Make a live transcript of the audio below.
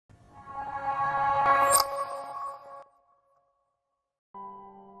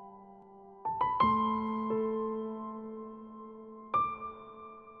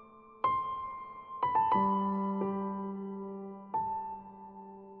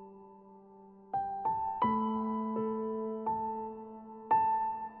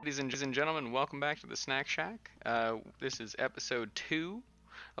ladies and gentlemen, welcome back to the Snack Shack. This is episode 2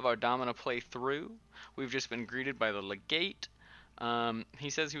 of our Domina playthrough. We've just been greeted by the Legate. He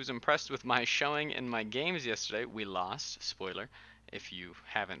says he was impressed with my showing in my games yesterday. We lost, spoiler, if you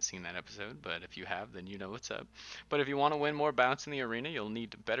haven't seen that episode, but if you have, then you know what's up. But if you want to win more bouts in the arena, you'll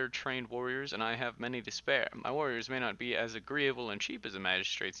need better trained warriors, and I have many to spare. My warriors may not be as agreeable and cheap as a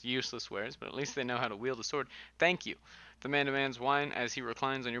magistrate's useless wares, but at least they know how to wield a sword. Thank you. The man demands wine as he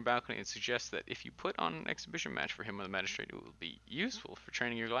reclines on your balcony and suggests that if you put on an exhibition match for him with a magistrate, it will be useful for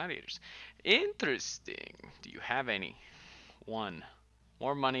training your gladiators. Interesting. Do you have any? One.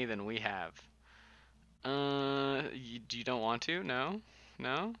 More money than we have. You don't want to? No?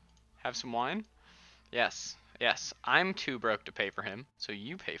 No? Have some wine? Yes. Yes. I'm too broke to pay for him, so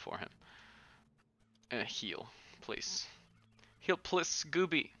you pay for him. Heal, please. Heal, please,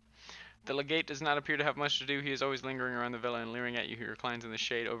 Scooby. The Legate does not appear to have much to do. He is always lingering around the villa and leering at you. He reclines in the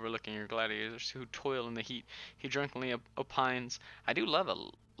shade, overlooking your gladiators who toil in the heat. He drunkenly opines, I do love a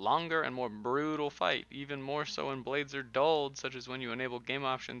longer and more brutal fight, even more so when blades are dulled, such as when you enable game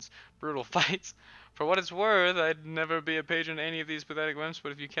options, brutal fights. For what it's worth, I'd never be a patron to any of these pathetic wimps,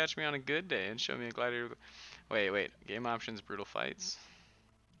 but if you catch me on a good day and show me a gladiator... Wait, game options, brutal fights?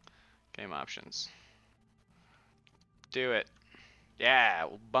 Game options. Do it. Yeah,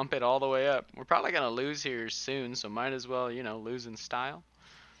 we'll bump it all the way up. We're probably gonna lose here soon, so might as well, lose in style.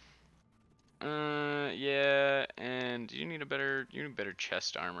 Yeah, and you need better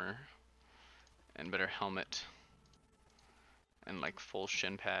chest armor and better helmet and like full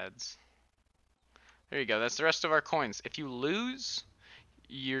shin pads. There you go. That's the rest of our coins. If you lose,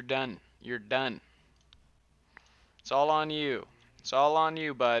 you're done. You're done. It's all on you. It's all on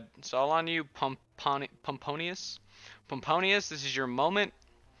you, bud. It's all on you, Pomponius. Pomponius, this is your moment.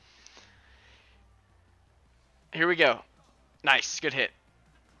 Here we go. Nice. Good hit.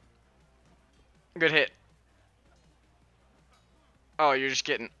 Good hit. Oh, you're just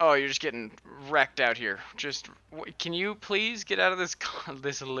getting wrecked out here. Can you please get out of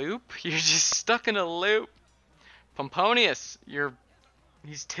this loop? You're just stuck in a loop. Pomponius,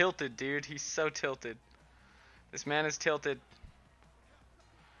 he's tilted, dude. He's so tilted. This man is tilted.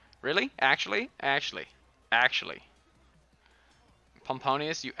 Really? Actually.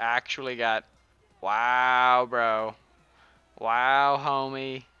 Pomponius, you actually got... Wow, bro. Wow,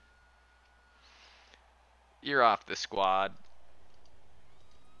 homie. You're off the squad.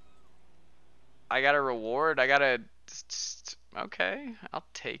 I got a reward. Okay, I'll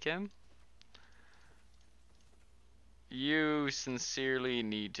take him. You sincerely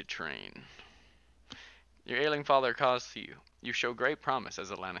need to train. Your ailing father calls to you. You show great promise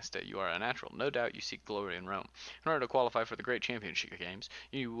as a Lannister. You are a natural. No doubt you seek glory in Rome. In order to qualify for the great championship games,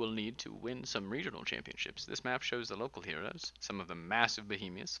 you will need to win some regional championships. This map shows the local heroes, some of the massive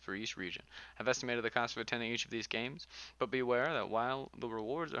behemoths for each region. I've estimated the cost of attending each of these games, but beware that while the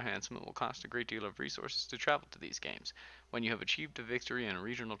rewards are handsome, it will cost a great deal of resources to travel to these games. When you have achieved a victory in a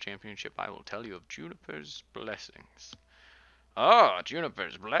regional championship, I will tell you of Juniper's blessings. Oh,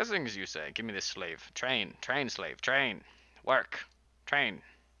 Juniper's blessings, you say? Give me this slave. Train, slave, train. Work. Train.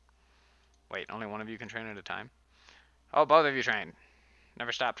 Wait, only one of you can train at a time? Oh, both of you train.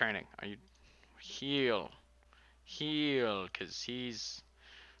 Never stop training. Are you... Heal. Heal, because he's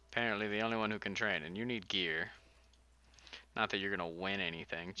apparently the only one who can train, and you need gear. Not that you're going to win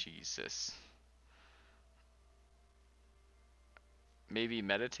anything. Jesus. Maybe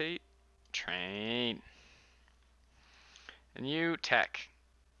meditate? Train. And you, tech.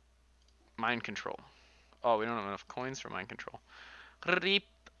 Mind control. Oh, we don't have enough coins for mind control. Reap.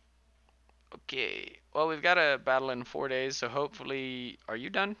 Okay. Well, we've got a battle in 4 days, so hopefully... Are you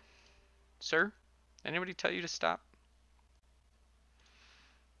done, sir? Anybody tell you to stop?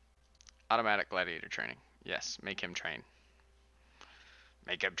 Automatic gladiator training. Yes, make him train.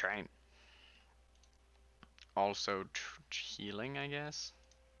 Make him train. Also, healing, I guess.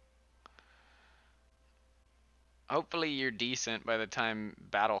 Hopefully you're decent by the time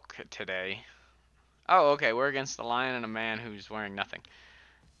battle today. Oh, okay, we're against the lion and a man who's wearing nothing.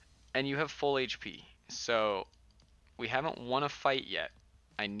 And you have full HP. So, we haven't won a fight yet.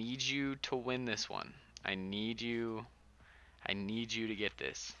 I need you to win this one. I need you to get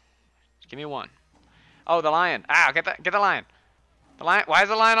this. Give me one. Oh, the lion. Ah, get the lion. The lion. Why is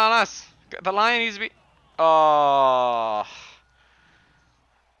the lion on us? The lion needs to be... Oh.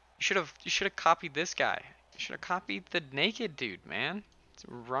 You should have copied this guy. You should have copied the naked dude, man.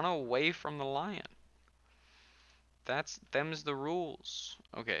 Run away from the lion. Them's the rules.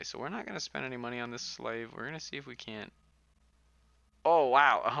 Okay, so we're not gonna spend any money on this slave. We're gonna see if we can't... Oh,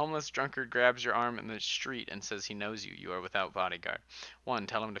 wow. A homeless drunkard grabs your arm in the street and says he knows you. You are without bodyguard. 1.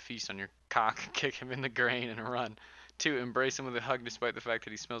 Tell him to feast on your cock, kick him in the grain, and run. 2. Embrace him with a hug despite the fact that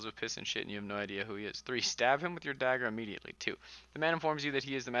he smells of piss and shit and you have no idea who he is. 3. Stab him with your dagger immediately. 2. The man informs you that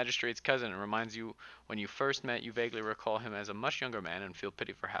he is the magistrate's cousin and reminds you when you first met you vaguely recall him as a much younger man and feel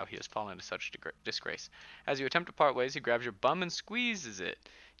pity for how he has fallen into such disgrace. As you attempt to part ways, he grabs your bum and squeezes it.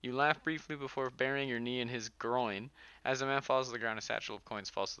 You laugh briefly before burying your knee in his groin. As the man falls to the ground, a satchel of coins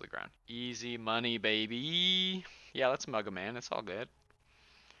falls to the ground. Easy money, baby. Yeah, let's mug a man. It's all good.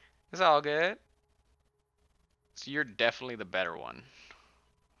 It's all good. So you're definitely the better one.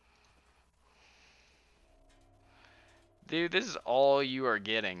 Dude, this is all you are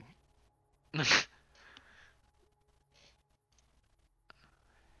getting.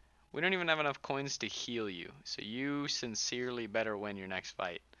 We don't even have enough coins to heal you. So you sincerely better win your next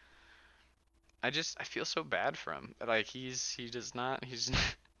fight. I feel so bad for him. Like he's not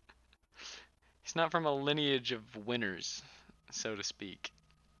from a lineage of winners, so to speak.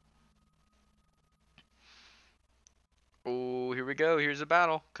 Oh, here we go. Here's a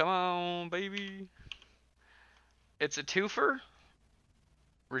battle. Come on, baby. It's a twofer.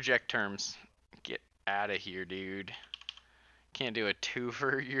 Reject terms. Get out of here, dude. Can't do a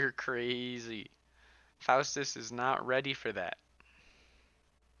twofer. You're crazy. Faustus is not ready for that.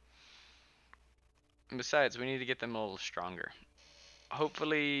 And besides, we need to get them a little stronger.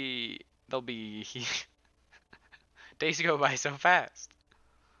 Hopefully, they'll be... Days go by so fast.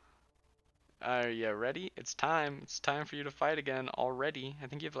 Are you ready? It's time. It's time for you to fight again already. I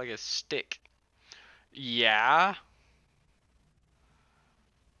think you have like a stick. Yeah.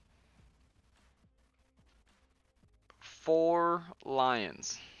 Four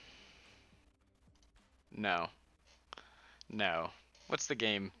lions. No. No. What's the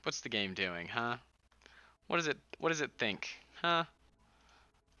game? What's the game doing, huh? What does it think? Huh?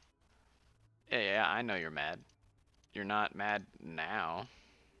 Yeah, I know you're mad. You're not mad now.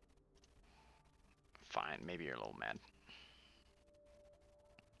 Fine, maybe you're a little mad.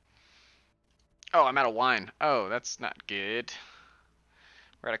 Oh, I'm out of wine. Oh, that's not good.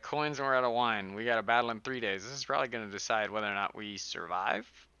 We're out of coins and we're out of wine. We got a battle in 3 days. This is probably going to decide whether or not we survive.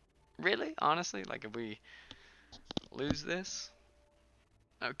 Really? Honestly? Like if we lose this?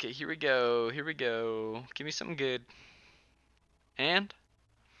 Okay, here we go. Here we go. Give me something good. And?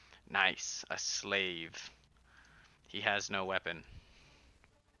 Nice. A slave. He has no weapon.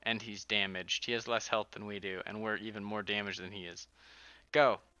 And he's damaged. He has less health than we do. And we're even more damaged than he is.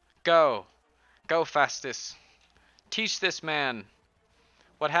 Go. Go. Go, Festus. Teach this man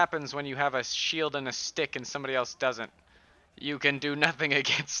what happens when you have a shield and a stick and somebody else doesn't. You can do nothing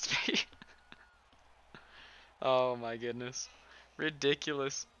against me. Oh my goodness.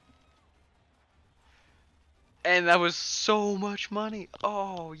 Ridiculous. And that was so much money.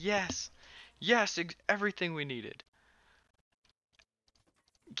 Oh, yes. Yes, everything we needed.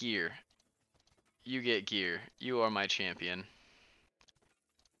 Gear. You get gear. You are my champion.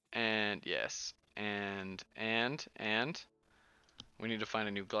 And yes. And we need to find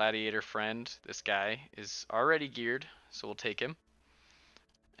a new gladiator friend. This guy is already geared, so we'll take him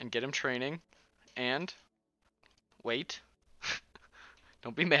and get him training. And wait.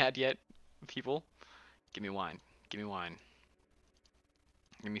 Don't be mad yet, people. Give me wine. Give me wine.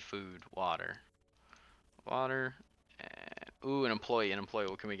 Give me food. Water. Water. And, ooh, an employee. An employee.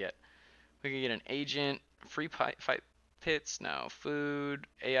 What can we get? We can get an agent. Free fight pits. No. Food.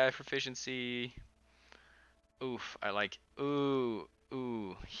 AI proficiency. Oof. I like. Ooh.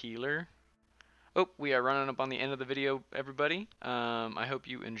 Ooh. Healer. Oh, we are running up on the end of the video, everybody. I hope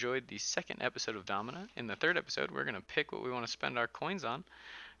you enjoyed the second episode of Domina. In the third episode, we're going to pick what we want to spend our coins on.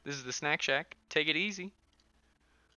 This is the Snack Shack. Take it easy.